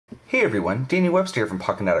Hey everyone, Daniel Webster here from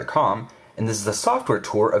Pocketnow.com, and this is a software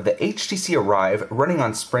tour of the HTC Arrive running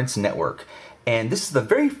on Sprint's network. And this is the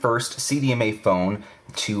very first CDMA phone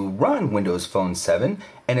to run Windows Phone 7,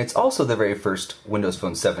 and it's also the very first Windows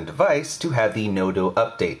Phone 7 device to have the NoDo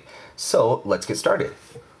update. So let's get started.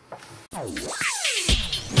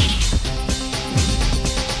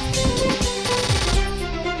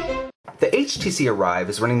 The HTC Arrive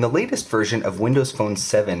is running the latest version of Windows Phone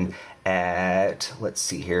 7 at, let's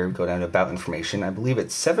see here, go down to About Information. I believe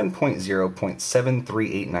it's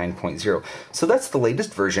 7.0.7389.0. So that's the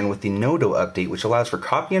latest version with the NoDo update, which allows for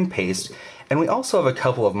copy and paste. And we also have a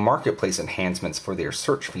couple of marketplace enhancements for their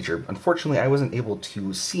search feature. Unfortunately, I wasn't able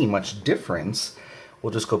to see much difference.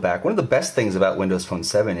 We'll just go back. One of the best things about Windows Phone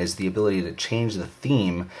 7 is the ability to change the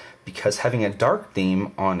theme, because having a dark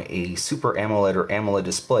theme on a Super AMOLED or AMOLED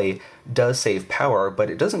display does save power, but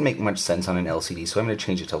it doesn't make much sense on an LCD, so I'm going to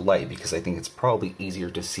change it to light because I think it's probably easier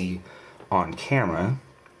to see on camera.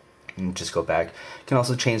 And just go back. You can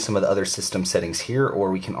also change some of the other system settings here,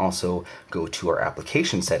 or we can also go to our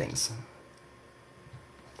application settings.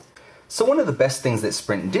 So one of the best things that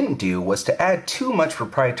Sprint didn't do was to add too much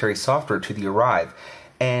proprietary software to the Arrive.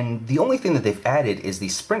 And the only thing that they've added is the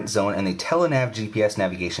Sprint Zone and the Telenav GPS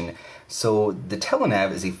navigation. So the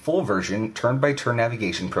Telenav is a full version, turn-by-turn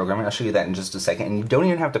navigation program, and I'll show you that in just a second, and you don't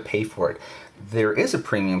even have to pay for it. There is a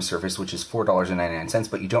premium service, which is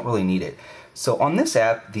 $4.99, but you don't really need it. So on this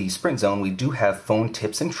app, the Sprint Zone, we do have phone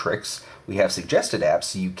tips and tricks. We have suggested apps,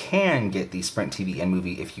 so you can get the Sprint TV and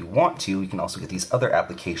movie if you want to. You can also get these other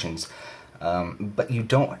applications, but you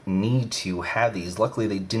don't need to have these. Luckily,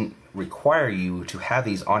 they didn't require you to have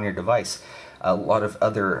these on your device. A lot of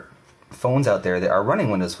other phones out there that are running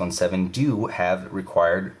Windows Phone 7 do have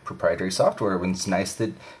required proprietary software, and it's nice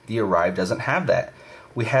that the Arrive doesn't have that.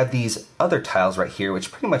 We have these other tiles right here,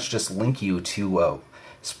 which pretty much just link you to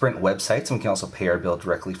Sprint websites, and we can also pay our bill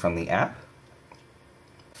directly from the app.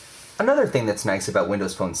 Another thing that's nice about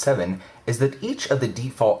Windows Phone 7 is that each of the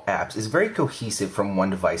default apps is very cohesive from one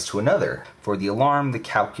device to another. For the alarm, the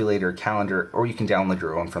calculator, calendar, or you can download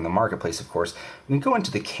your own from the marketplace, of course. We can go into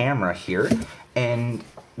the camera here, and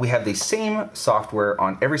we have the same software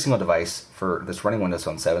on every single device for this running Windows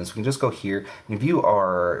Phone 7. So we can just go here and view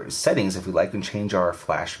our settings if we like, and change our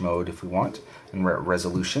flash mode if we want, and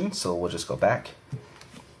resolution. So we'll just go back.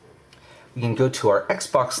 We can go to our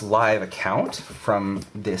Xbox Live account from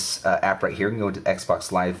this app right here. We can go to Xbox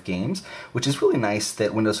Live Games, which is really nice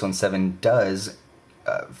that Windows Phone 7 does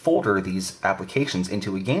folder these applications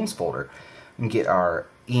into a games folder. We can get our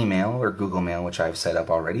email or Google Mail, which I've set up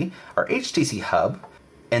already, our HTC Hub,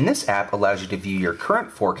 and this app allows you to view your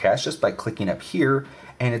current forecast just by clicking up here,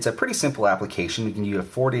 and it's a pretty simple application. We can view a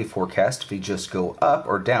 4-day forecast. If we just go up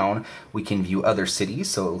or down, we can view other cities,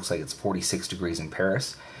 so it looks like it's 46 degrees in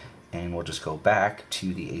Paris. And we'll just go back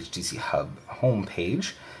to the HTC Hub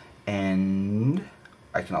homepage, and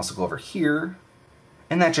I can also go over here,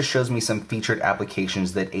 and that just shows me some featured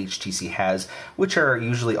applications that HTC has, which are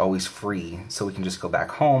usually always free. So we can just go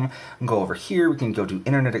back home and go over here. We can go to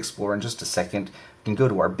Internet Explorer in just a second. We can go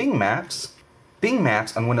to our Bing Maps. Bing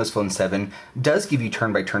Maps on Windows Phone 7 does give you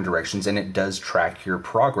turn-by-turn directions, and it does track your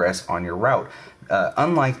progress on your route.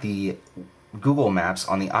 Unlike the Google Maps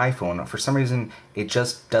on the iPhone, for some reason it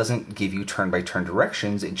just doesn't give you turn-by-turn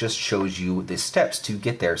directions. It just shows you the steps to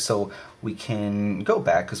get there. So we can go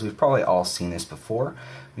back, because we've probably all seen this before.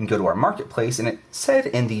 We can go to our marketplace, and it said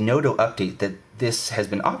in the NoDo update that this has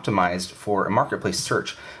been optimized for a marketplace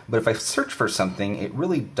search. But if I search for something, it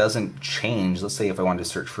really doesn't change. Let's say if I wanted to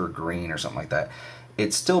search for green or something like that,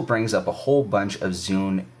 it still brings up a whole bunch of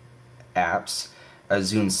Zune apps,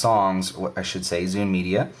 Zune songs, I should say, Zune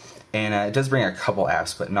Media. And it does bring a couple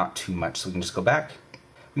apps, but not too much. So we can just go back.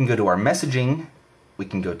 We can go to our messaging. We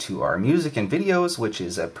can go to our music and videos, which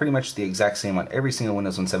is pretty much the exact same on every single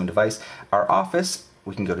Windows Phone 7 device. Our office,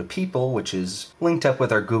 we can go to people, which is linked up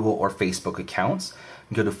with our Google or Facebook accounts.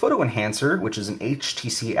 We can go to Photo Enhancer, which is an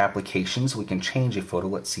HTC application, so we can change a photo.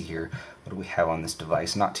 Let's see here. What do we have on this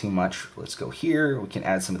device? Not too much. Let's go here. We can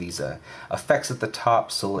add some of these effects at the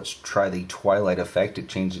top. So let's try the Twilight effect. It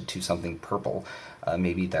changed it to something purple.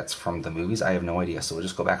 Maybe that's from the movies. I have no idea. So we'll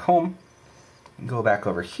just go back home. Go back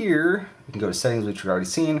over here. We can go to settings, which we've already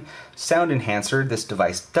seen. Sound enhancer. This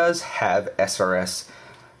device does have SRS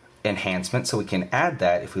enhancement, so we can add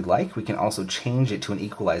that if we like. We can also change it to an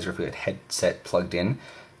equalizer if we had headset plugged in.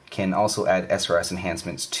 Can also add SRS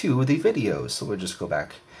enhancements to the videos. So we'll just go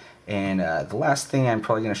back. And the last thing I'm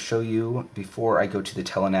probably going to show you before I go to the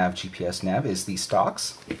Telenav GPS nav is the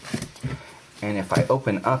stocks. And if I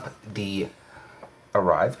open up the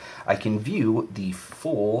Arrive, I can view the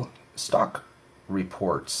full stock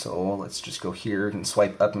report. So let's just go here and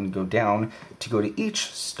swipe up and go down to go to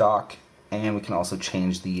each stock, and we can also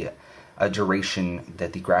change the duration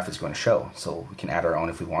that the graph is going to show. So we can add our own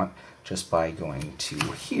if we want, just by going to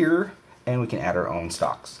here, and we can add our own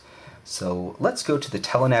stocks. So let's go to the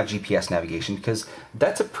Telenav GPS navigation, because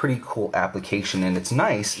that's a pretty cool application, and it's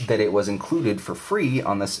nice that it was included for free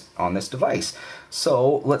on this device.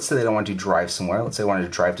 So let's say that I want to drive somewhere. Let's say I wanted to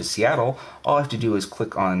drive to Seattle. All I have to do is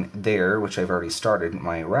click on there, which I've already started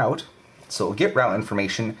my route. So it'll get route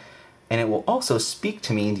information, and it will also speak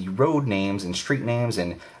to me the road names and street names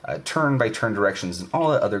and turn-by-turn directions and all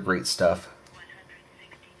that other great stuff.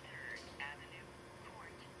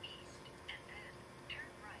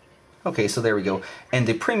 Okay, so there we go. And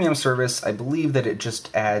the premium service, I believe that it just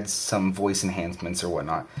adds some voice enhancements or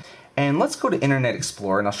whatnot. And let's go to Internet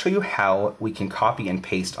Explorer, and I'll show you how we can copy and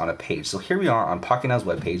paste on a page. So here we are on Pocketnow's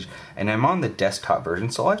webpage, and I'm on the desktop version.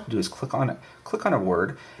 So all I have to do is click on a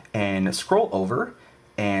word and scroll over,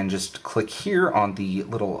 and just click here on the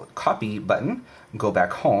little copy button. Go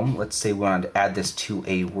back home. Let's say we wanted to add this to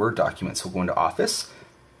a Word document. So we'll go into Office,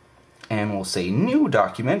 and we'll say New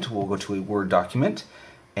Document. We'll go to a Word document,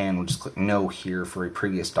 and we'll just click no here for a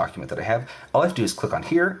previous document that I have. All I have to do is click on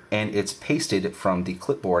here, and it's pasted from the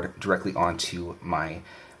clipboard directly onto my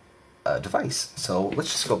device. So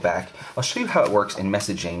let's just go back. I'll show you how it works in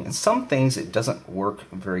messaging, and some things it doesn't work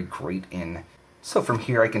very great in. So from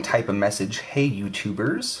here I can type a message, hey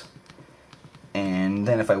YouTubers, and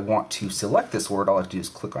then if I want to select this word, all I have to do is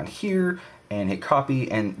click on here and hit copy,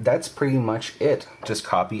 and that's pretty much it. Just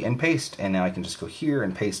copy and paste, and now I can just go here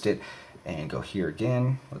and paste it, and go here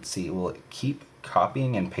again. Let's see, will it keep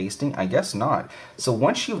copying and pasting? I guess not. So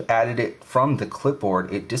once you've added it from the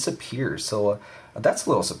clipboard, it disappears. So that's a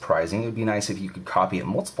little surprising. It would be nice if you could copy it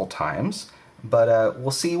multiple times, but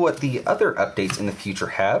we'll see what the other updates in the future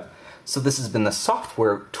have. So this has been the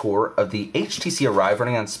software tour of the HTC Arrive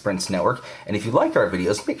running on Sprint's network, and if you like our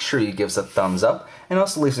videos, make sure you give us a thumbs up, and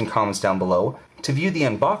also leave some comments down below. To view the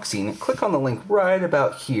unboxing, click on the link right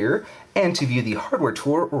about here, and to view the hardware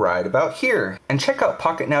tour right about here. And check out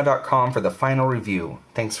Pocketnow.com for the final review.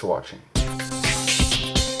 Thanks for watching.